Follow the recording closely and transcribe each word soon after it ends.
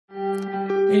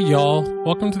Hey y'all,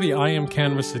 welcome to the I Am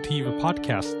Cannabis Sativa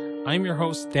podcast. I'm your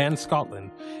host, Dan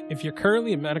Scotland. If you're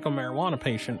currently a medical marijuana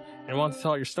patient and want to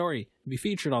tell your story and be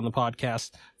featured on the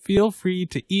podcast, feel free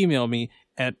to email me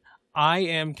at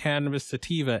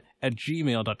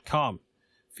iamcannabissativa@gmail.com.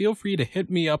 Feel free to hit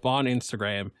me up on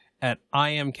Instagram at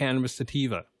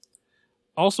iamcannabissativa.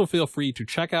 Also feel free to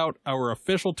check out our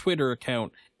official Twitter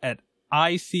account at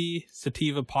IC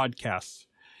Podcasts.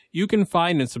 You can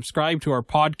find and subscribe to our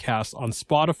podcast on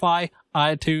Spotify,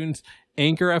 iTunes,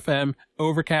 Anchor FM,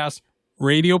 Overcast,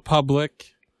 Radio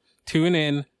Public,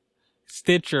 TuneIn,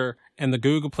 Stitcher, and the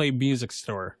Google Play Music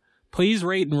Store. Please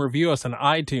rate and review us on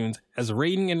iTunes, as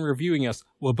rating and reviewing us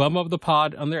will bump up the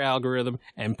pod on their algorithm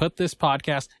and put this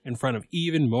podcast in front of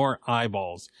even more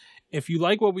eyeballs. If you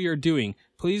like what we are doing,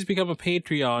 please become a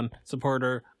Patreon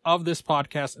supporter of this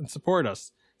podcast and support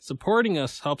us. Supporting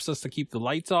us helps us to keep the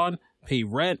lights on, pay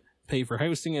rent, pay for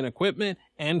hosting and equipment,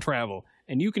 and travel.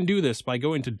 And you can do this by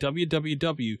going to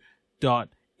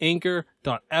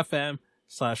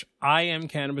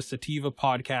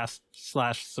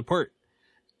www.anchor.fm/IamCannabisSativa/podcast/support.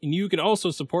 And you can also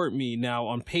support me now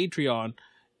on Patreon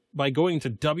by going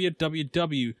to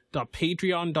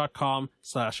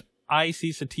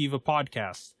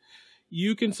www.patreon.com/ICSativaPodcast.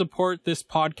 You can support this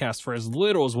podcast for as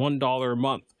little as $1 a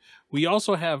month. We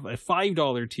also have a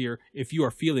 $5 tier if you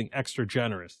are feeling extra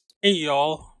generous. Hey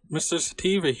y'all, Mr.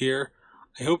 Sativa here.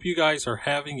 I hope you guys are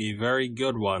having a very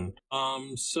good one.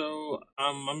 I'm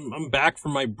back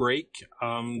from my break.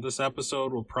 This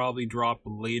episode will probably drop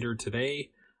later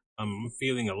today. I'm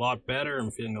feeling a lot better.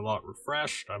 I'm feeling a lot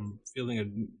refreshed. I'm feeling a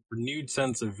renewed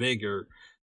sense of vigor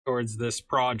towards this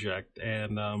project,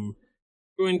 and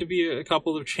going to be a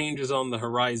couple of changes on the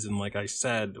horizon, like I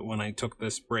said when I took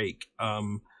this break.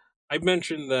 I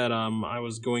mentioned that I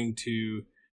was going to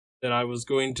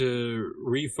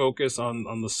refocus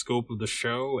on the scope of the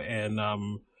show and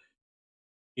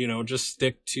just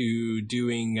stick to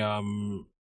doing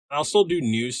I'll still do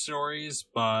news stories,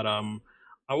 but I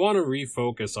want to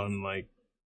refocus on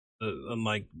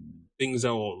things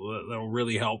that will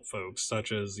really help folks,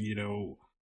 such as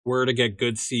where to get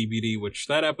good CBD, which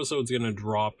that episode's gonna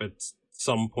drop at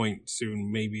some point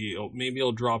soon. Maybe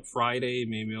it'll drop Friday,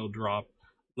 maybe it'll drop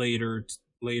later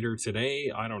today,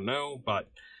 I don't know,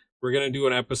 but we're gonna do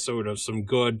an episode of some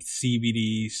good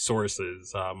CBD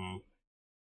sources.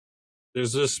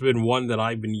 There's just been one that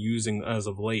I've been using as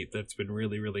of late that's been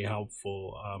really, really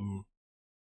helpful.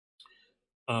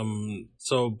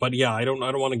 But yeah, I don't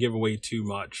want to give away too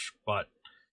much, but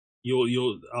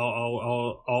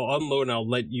I'll unload and I'll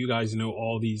let you guys know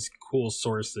all these cool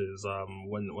sources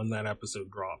when that episode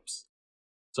drops.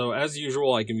 So as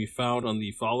usual, I can be found on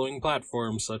the following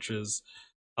platforms, such as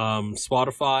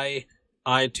Spotify,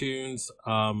 iTunes,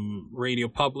 Radio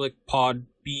Public,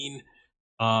 Podbean,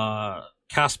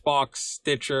 Castbox,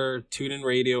 Stitcher, TuneIn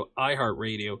Radio,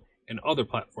 iHeartRadio, and other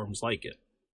platforms like it.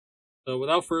 So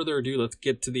without further ado, let's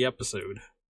get to the episode.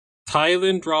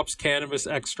 Thailand drops cannabis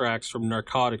extracts from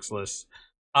narcotics list.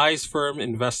 Eyes Firm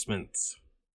Investments.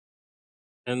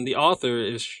 And the author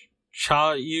is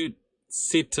Chayut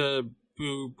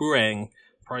Sitaburang,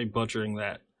 probably butchering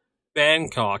that.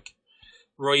 Bangkok.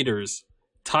 Reuters.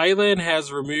 Thailand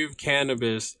has removed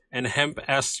cannabis and hemp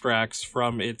extracts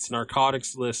from its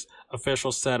narcotics list,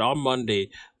 officials said on Monday,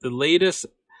 the latest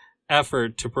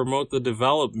effort to promote the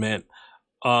development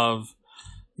of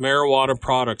marijuana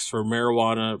products for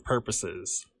marijuana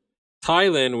purposes.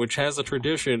 Thailand, which has a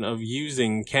tradition of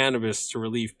using cannabis to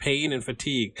relieve pain and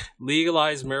fatigue,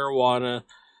 legalized marijuana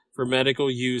for medical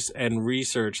use and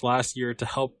research last year to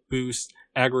help boost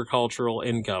agricultural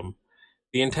income.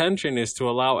 The intention is to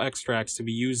allow extracts to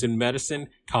be used in medicine,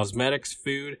 cosmetics,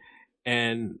 food,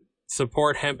 and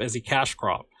support hemp as a cash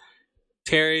crop.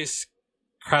 Teres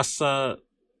Kesa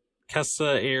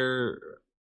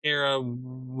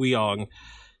Weong,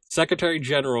 Secretary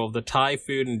General of the Thai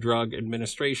Food and Drug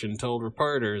Administration, told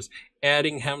reporters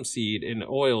adding hemp seed in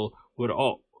oil would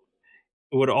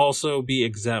also be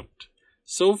exempt.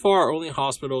 So far, only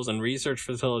hospitals and research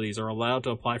facilities are allowed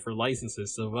to apply for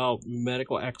licenses to develop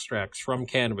medical extracts from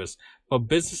cannabis, but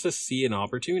businesses see an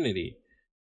opportunity.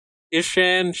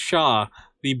 Ishan Shah,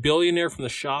 the billionaire from the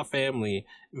Shah family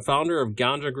and founder of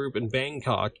Ganja Group in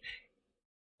Bangkok,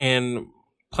 and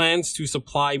plans to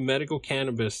supply medical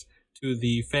cannabis to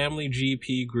the family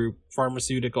GP Group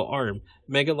pharmaceutical arm,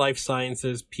 Mega Life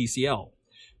Sciences PCL.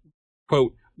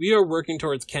 Quote, "We are working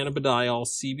towards cannabidiol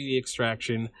CBD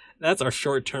extraction. That's our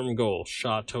short-term goal,"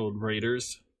 Shah told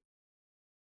Reuters.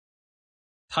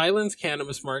 Thailand's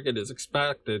cannabis market is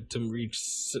expected to reach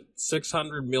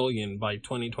 $600 million by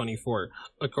 2024,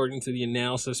 according to the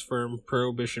analysis firm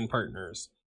Prohibition Partners.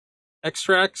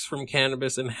 Extracts from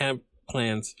cannabis and hemp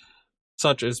plants,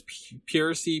 such as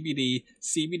pure CBD,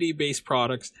 CBD-based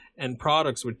products, and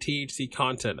products with THC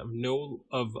content of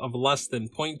less than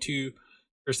 0.2%,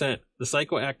 the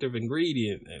psychoactive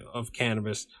ingredient of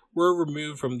cannabis, were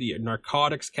removed from the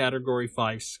Narcotics Category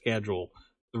 5 schedule,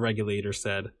 the regulator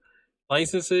said.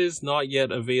 Licenses not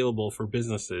yet available for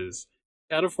businesses.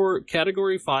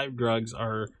 Category 5 drugs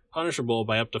are punishable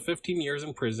by up to 15 years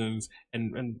in prisons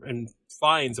and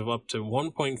fines of up to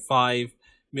 1.5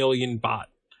 million baht.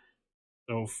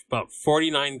 So about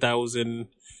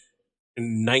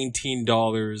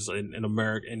 $49,019 in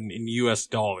American in US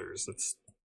dollars. It's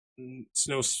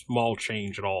no small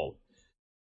change at all.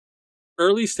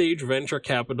 Early stage venture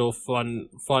capital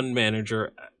fund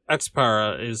manager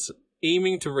Expara is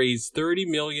aiming to raise $30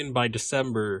 million by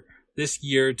December this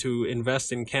year to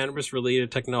invest in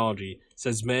cannabis-related technology,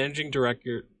 says Managing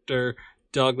Director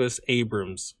Douglas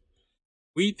Abrams.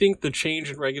 We think the change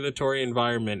in regulatory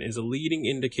environment is a leading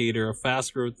indicator of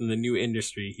fast growth in the new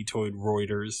industry, he told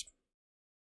Reuters.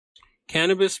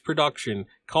 Cannabis production,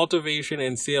 cultivation,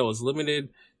 and sale is limited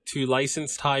to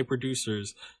licensed high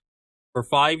producers for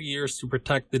 5 years to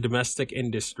protect the domestic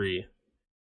industry,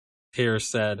 Terr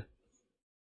said,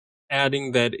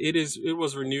 adding that it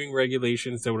was renewing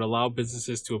regulations that would allow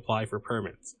businesses to apply for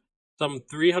permits. Some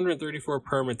 334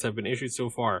 permits have been issued so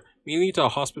far, mainly to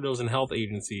hospitals and health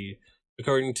agencies,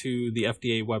 according to the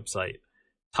FDA website.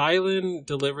 Thailand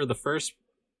delivered the first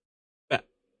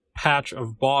patch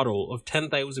of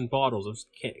 10,000 bottles of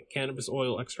cannabis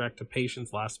oil extract to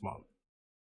patients last month.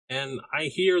 And I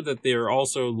hear that they're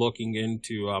also looking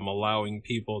into allowing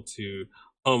people to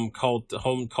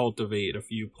home cultivate a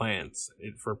few plants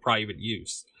for private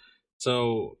use.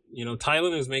 So,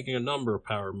 Thailand is making a number of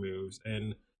power moves,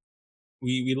 and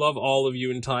we love all of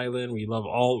you in Thailand. We love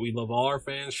all our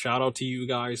fans. Shout out to you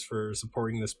guys for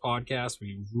supporting this podcast.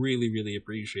 We really, really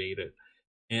appreciate it.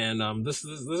 And this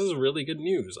is really good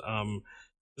news.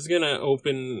 This is gonna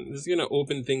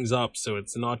open things up, so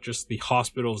it's not just the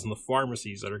hospitals and the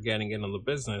pharmacies that are getting in on the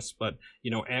business, but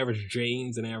average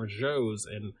Janes and average Joes,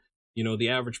 and the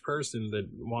average person that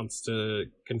wants to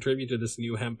contribute to this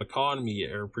new hemp economy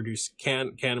or produce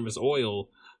cannabis oil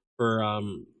for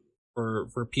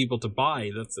people to buy.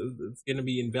 It's going to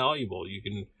be invaluable. You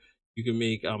can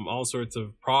make all sorts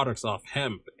of products off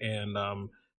hemp, and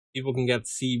people can get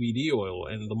CBD oil.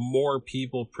 And the more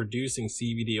people producing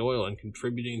CBD oil and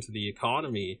contributing to the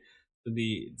economy, to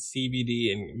the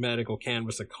CBD and medical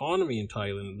cannabis economy in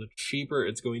Thailand, the cheaper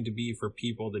it's going to be for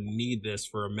people that need this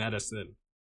for a medicine.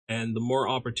 And the more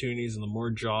opportunities and the more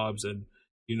jobs and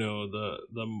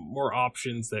the more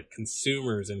options that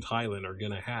consumers in Thailand are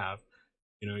going to have.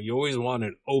 You always want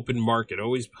an open market,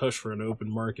 always push for an open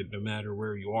market no matter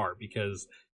where you are, because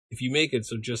if you make it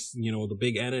so just, the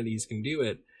big entities can do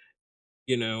it,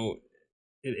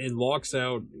 it locks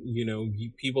out,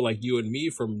 people like you and me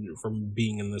from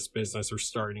being in this business or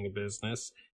starting a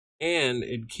business, and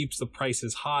it keeps the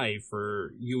prices high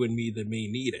for you and me that may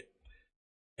need it.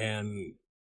 And,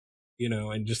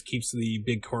 and just keeps the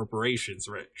big corporations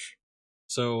rich.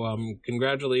 So,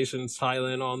 congratulations,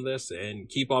 Thailand, on this, and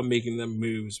keep on making them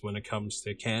moves when it comes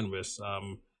to cannabis.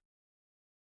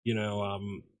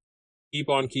 Keep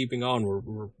on keeping on.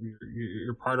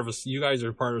 You're part of you guys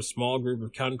are part of a small group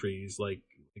of countries like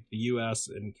the U.S.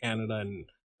 and Canada and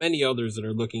many others that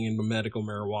are looking into medical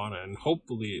marijuana, and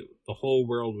hopefully the whole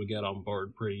world will get on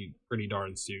board pretty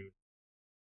darn soon.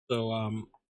 So,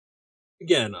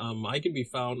 again, I can be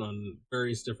found on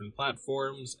various different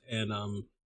platforms, and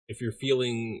if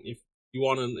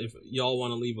y'all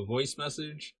want to leave a voice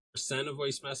message or send a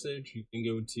voice message, you can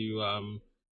go to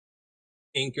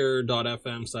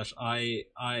anchor.fm/I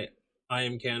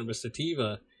am Cannabis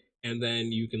Sativa, and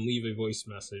then you can leave a voice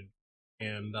message.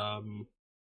 And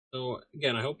so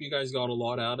again, I hope you guys got a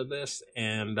lot out of this,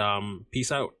 and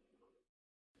peace out.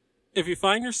 If you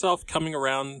find yourself coming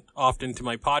around often to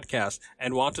my podcast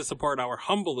and want to support our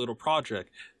humble little project,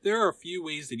 there are a few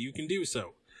ways that you can do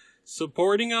so.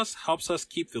 Supporting us helps us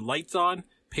keep the lights on,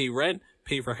 pay rent,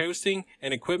 pay for hosting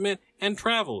and equipment, and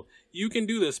travel. You can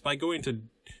do this by going to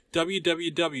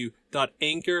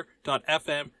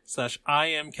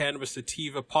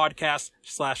www.anchor.fm/IamCannabisSativa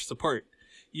podcast/support.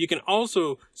 You can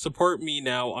also support me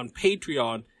now on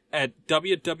Patreon at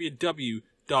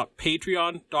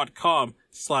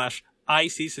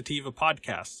www.patreon.com/ICSativa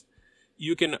podcast.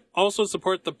 You can also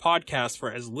support the podcast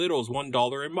for as little as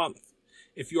 $1 a month.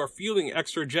 If you are feeling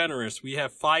extra generous, we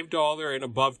have $5 and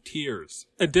above tiers.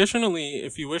 Additionally,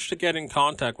 if you wish to get in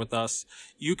contact with us,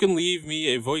 you can leave me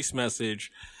a voice message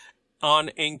on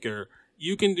Anchor.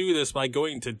 You can do this by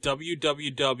going to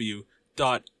www.anchor.fm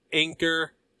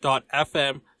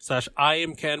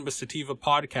anchor.fm/IamCannabisSativa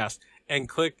podcast and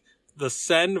click the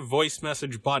send voice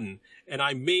message button, and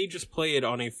I may just play it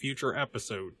on a future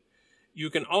episode. You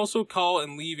can also call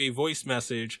and leave a voice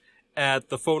message at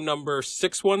the phone number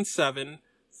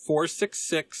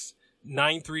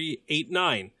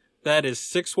 617-466-9389. That is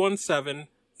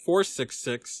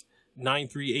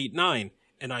 617-466-9389,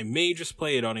 and I may just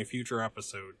play it on a future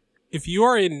episode. If you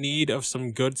are in need of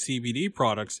some good CBD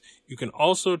products, you can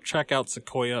also check out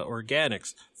Sequoia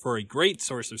Organics for a great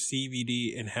source of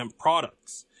CBD and hemp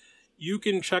products. You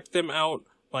can check them out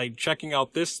by checking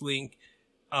out this link,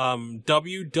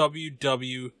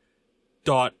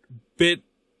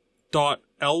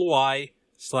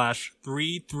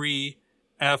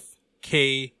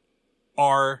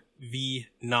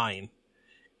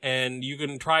 And you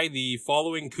can try the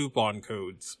following coupon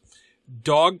codes: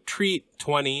 Dog Treat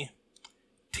 20,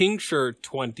 Tincture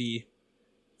 20,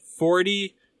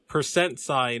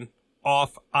 40%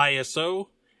 off ISO,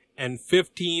 and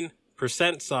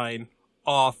 15%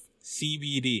 off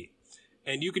CBD.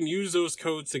 And you can use those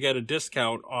codes to get a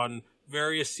discount on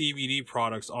various CBD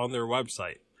products on their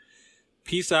website.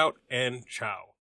 Peace out and ciao.